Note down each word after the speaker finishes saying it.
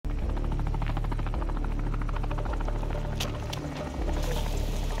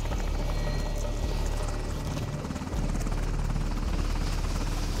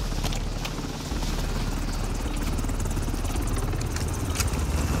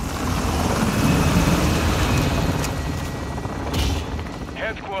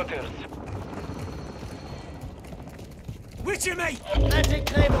headquarters. With you, mate! Planting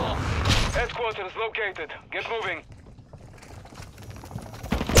Claymore! Headquarters located. Get moving.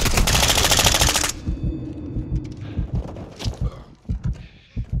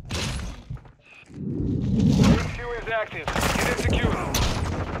 HQ is active. It is secure.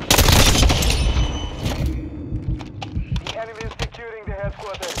 The enemy is securing the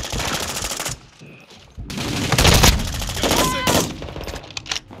headquarters.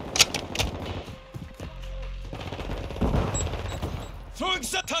 Throwing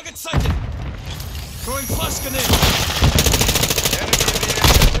set target sighted! Throwing flash grenade!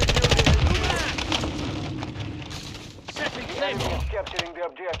 Enemy is capturing the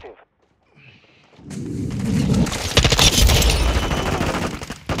objective.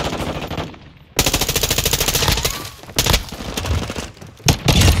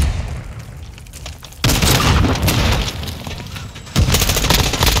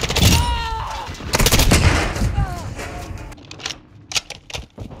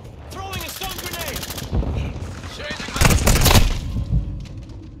 Throwing a stun grenade!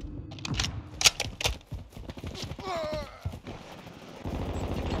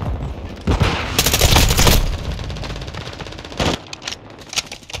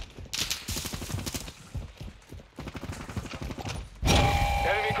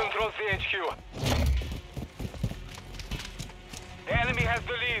 Enemy controls the HQ. The enemy has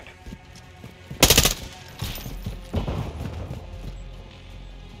the lead.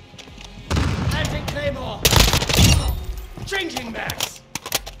 Planting Claymore! Changing max!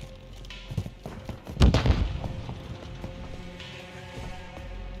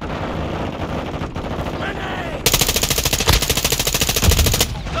 Grenade!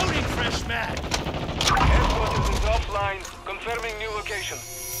 Loading fresh mag! Headquarters is offline. Confirming new location.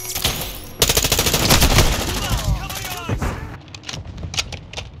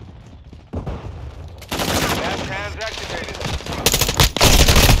 Gas hands activated.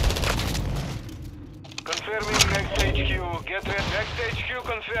 Confirming next HQ. Get ready. Next HQ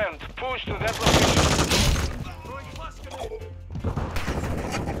confirmed. Push to that location.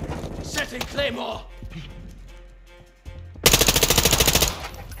 Setting Claymore!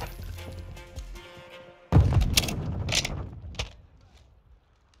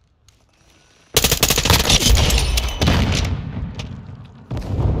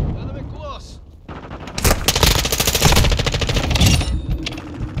 Enemy close!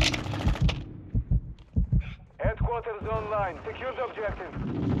 Headquarters online. Secure the objective.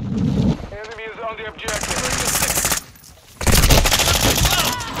 Enemy is on the objective.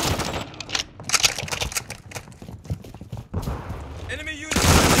 Enemy unit!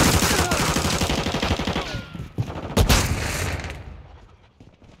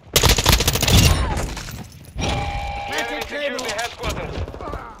 Enemy secure the headquarters.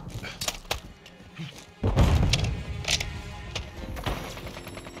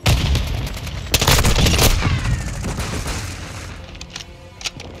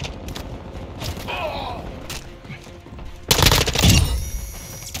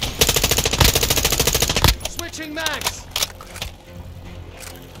 Switching mags!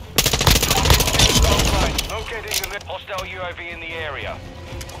 Locating the hostile UAV in the area.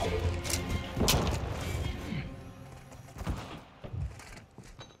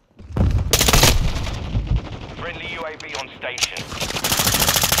 Friendly UAV on station.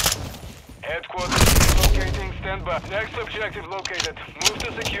 Headquarters locating. Stand by. Next objective located. Move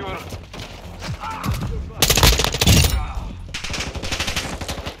to secure.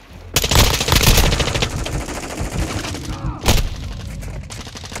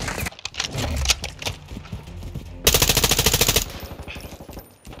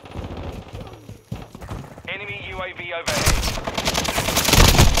 Enemy UAV overhead.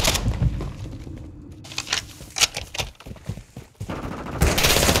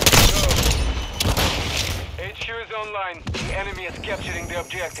 HQ is online. The enemy is capturing the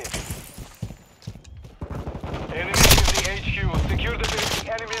objective. Enemy is the HQ. Secure the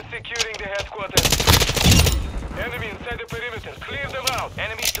perimeter. Enemy is securing the headquarters. Enemy inside the perimeter. Clear them out.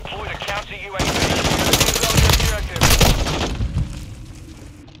 Enemies deployed a counter UAV. Enemy is on the objective.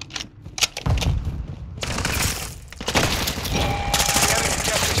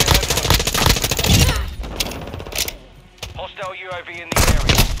 Hostile UAV in the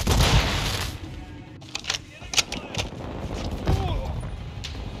area.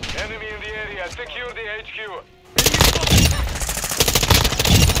 Enemy in the area. Secure the HQ.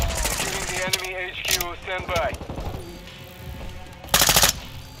 Securing the enemy HQ. Stand by.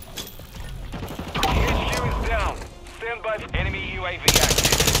 The HQ is down. Stand by. Enemy UAV active.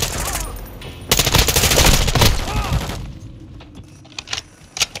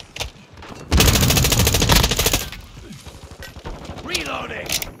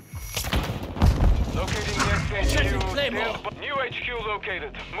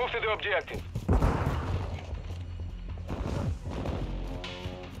 located. Move to the objective.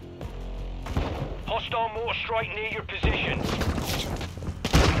 Hostile mortar strike near your position.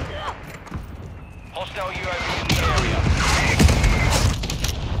 Hostile UAV in the area.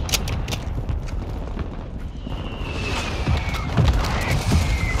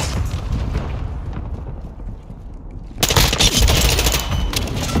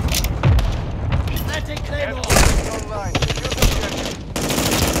 Online. Secure the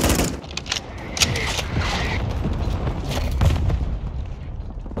objective.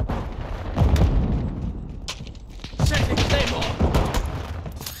 Setting Claymore.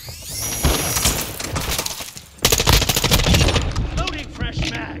 Loading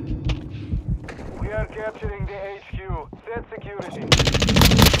fresh mag. We are capturing the HQ. Set security.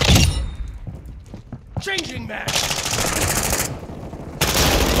 Changing mag.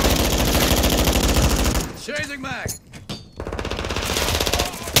 Changing mag.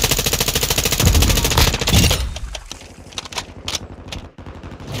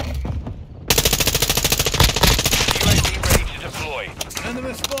 UAV ready to deploy.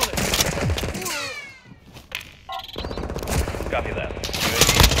 Enemy spotted. Copy that.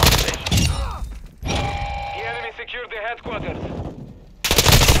 UAV on station. The enemy secured the headquarters.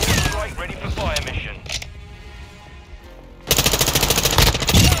 Strike ready for fire mission.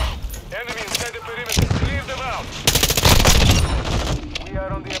 Enemy inside the perimeter. Clear them out. We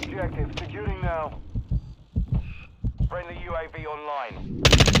are on the objective. Securing now. Friendly UAV online.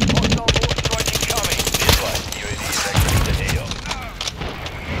 Hostile mortar strike incoming. This way. UAV is exiting the AO.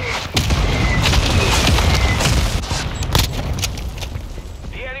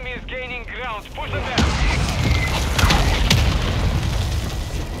 The enemy is gaining ground. Push them down.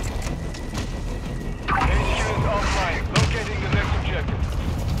 HQ is offline. Locating the next objective.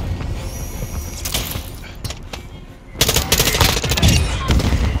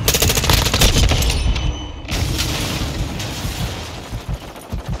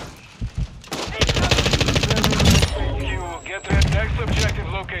 Get the next objective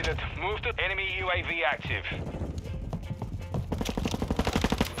located. Move to enemy UAV active.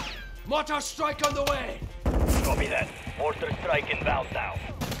 Mortar strike on the way. Copy that. Mortar strike inbound now.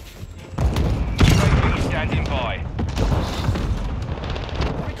 UAV standing by.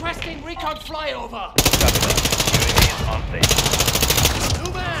 Requesting recon flyover. Copy that. UAV is on station.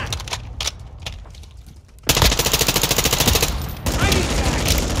 New man.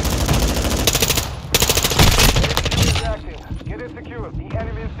 HQ is active. Get it secured. The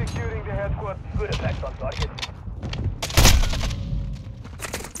enemy is securing the headquarters. Good effect on target.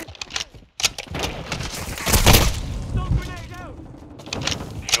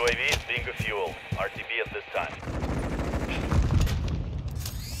 UAV is being refueled. RTB at this time.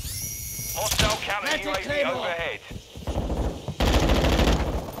 Hostile counter Magic UAV Claymore. overhead.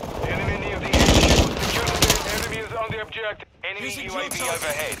 Enemy near the HQ. Secure the enemy is on the objective. Enemy Using UAV drill target.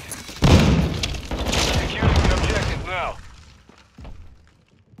 overhead. Securing the objective now.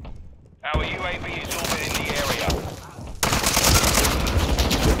 Our UAV is orbiting the area.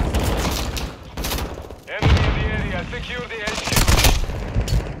 Enemy in the area. Secure the HQ.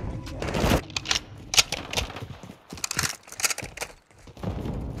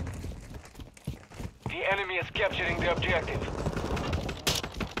 The enemy is capturing the objective.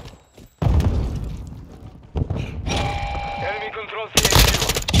 Enemy controls the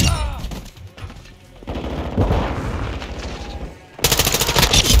HQ.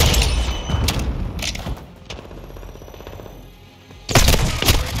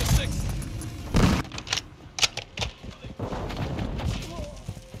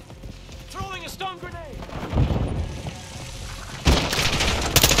 Throwing a stun grenade.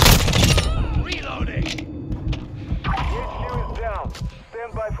 Reloading. The HQ is down.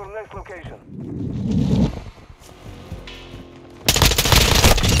 Stand by for next location.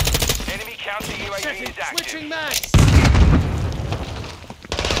 Enemy counter UAV Setting, is active. switching mags.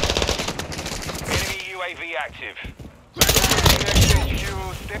 Enemy UAV active. Next HQ.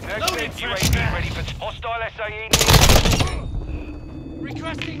 Next Loading fresh UAV mag. ready for hostile SAE.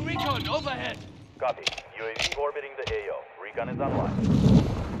 Requesting recon overhead. Copy. UAV orbiting the AO. Recon is online.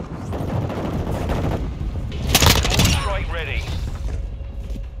 Mortar strike ready.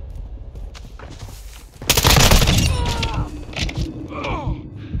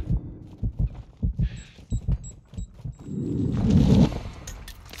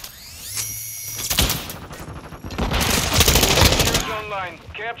 Online.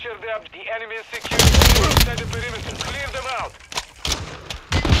 Capture the enemy is secure. Inside the perimeter. Clear them out.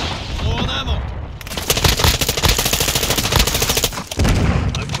 Low on ammo.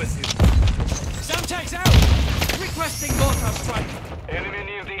 I'm with you. Sound tags out. Requesting mortar strike. Enemy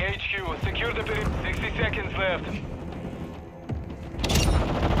near the HQ. Secure the perimeter. 60 seconds left.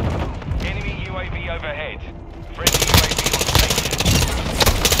 Enemy UAV overhead. Friendly UAV on station.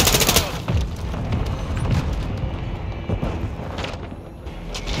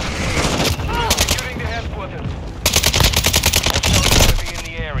 Securing the headquarters. Hostile UAV in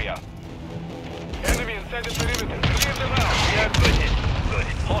the area. Enemy inside the perimeter. Clear them out. We are good. Good.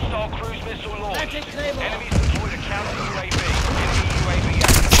 Hostile cruise missile launched. Enemies deployed a counter UAV. Enemy UAV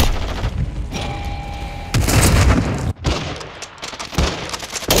active.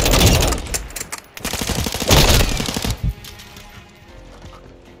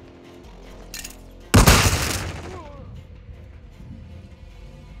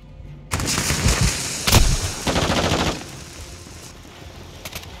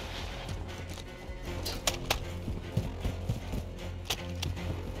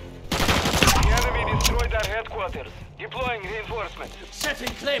 Destroyed our headquarters. Deploying reinforcements.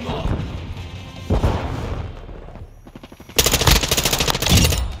 Setting Claymore.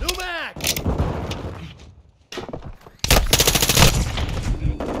 New mag.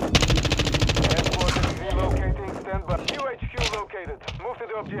 Headquarters relocating. Stand by. UHQ located. Move to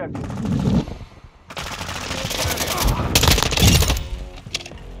the objective.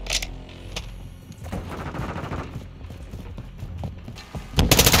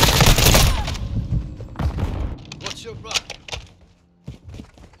 What's your back?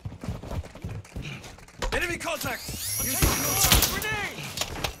 Enemy contact! Using grenade!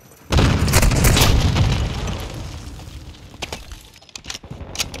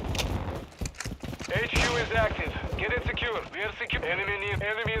 HQ is active. Get it secure. We are secure. Enemy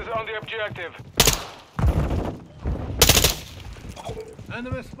is on the objective.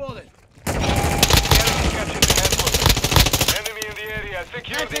 Enemy spotted. Enemy captured the headquarters. Enemy in the area.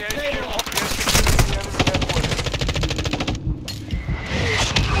 Secure the HQ. We are securing the enemy headquarters.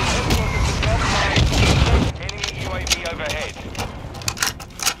 Headquarters is offline. Enemy UAV overhead.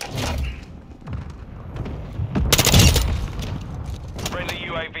 Friendly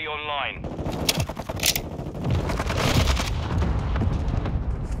UAV online.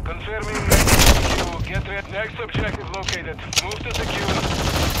 Confirming next HQ. Get ready. Next objective located. Move to secure.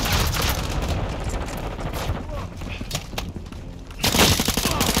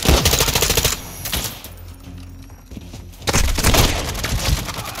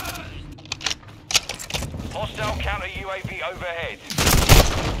 Hostile counter UAV overhead.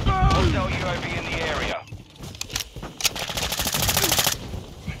 Hostile UAV in the area.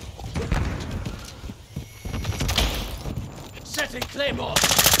 Setting Claymore.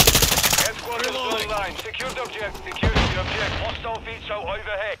 Headquarters online. Secure the object. Secure the object. Hostile VTOL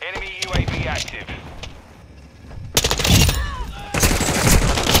overhead. Enemy UAV active.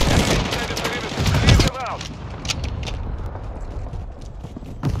 Enemy inside the perimeter. Clear them out.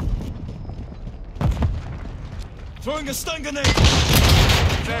 Throwing a stun grenade.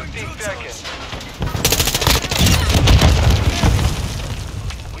 15 seconds.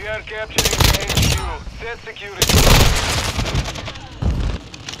 We are capturing the HQ. Set security.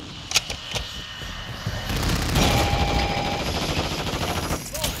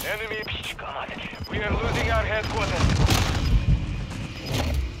 Enemy. God. We are losing our headquarters.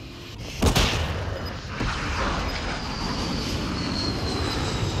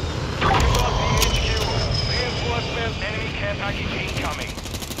 Enemy care package incoming.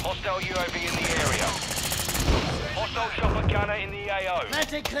 Hostile UAV in the area. Hostile chopper gunner in the AO.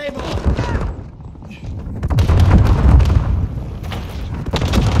 Setting Claymore.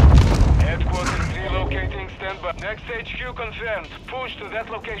 Headquarters relocating. Stand by. Next HQ confirmed. Push to that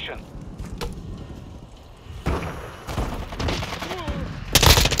location.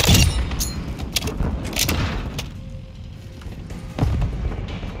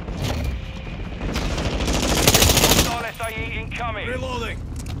 Incoming. Reloading.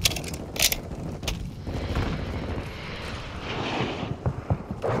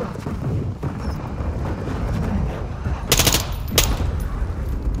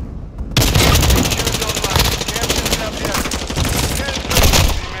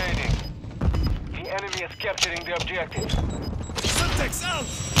 The enemy is capturing the objective. Syntax out.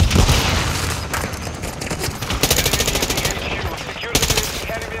 Enemy near the HQ. Secure the base. The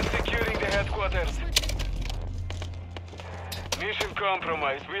enemy is securing the headquarters. Mission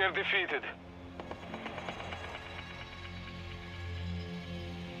compromised. We are defeated.